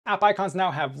app icons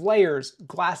now have layers,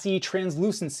 glassy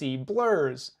translucency,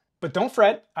 blurs. But don't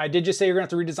fret, I did just say you're gonna have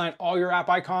to redesign all your app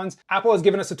icons. Apple has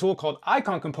given us a tool called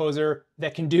Icon Composer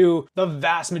that can do the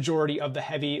vast majority of the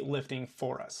heavy lifting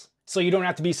for us. So you don't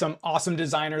have to be some awesome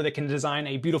designer that can design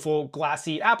a beautiful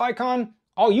glassy app icon.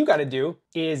 All you gotta do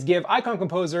is give Icon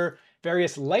Composer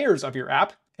various layers of your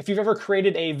app. If you've ever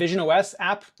created a visionOS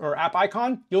app or app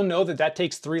icon, you'll know that that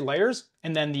takes 3 layers,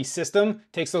 and then the system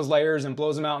takes those layers and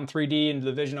blows them out in 3D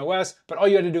into the visionOS, but all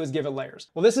you had to do is give it layers.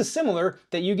 Well, this is similar,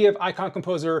 that you give Icon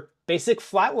Composer basic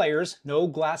flat layers, no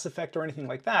glass effect or anything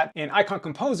like that, and Icon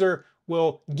Composer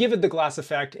will give it the glass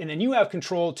effect, and then you have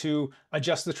control to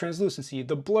adjust the translucency,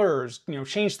 the blurs,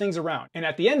 change things around. And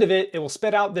at the end of it, it will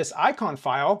spit out this icon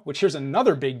file, which here's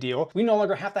another big deal. We no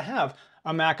longer have to have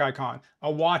a Mac icon,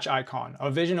 a watch icon, a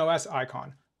visionOS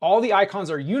icon. All the icons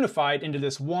are unified into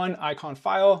this one icon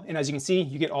file, and as you can see,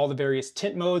 you get all the various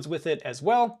tint modes with it as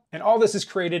well. And all this is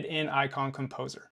created in Icon Composer.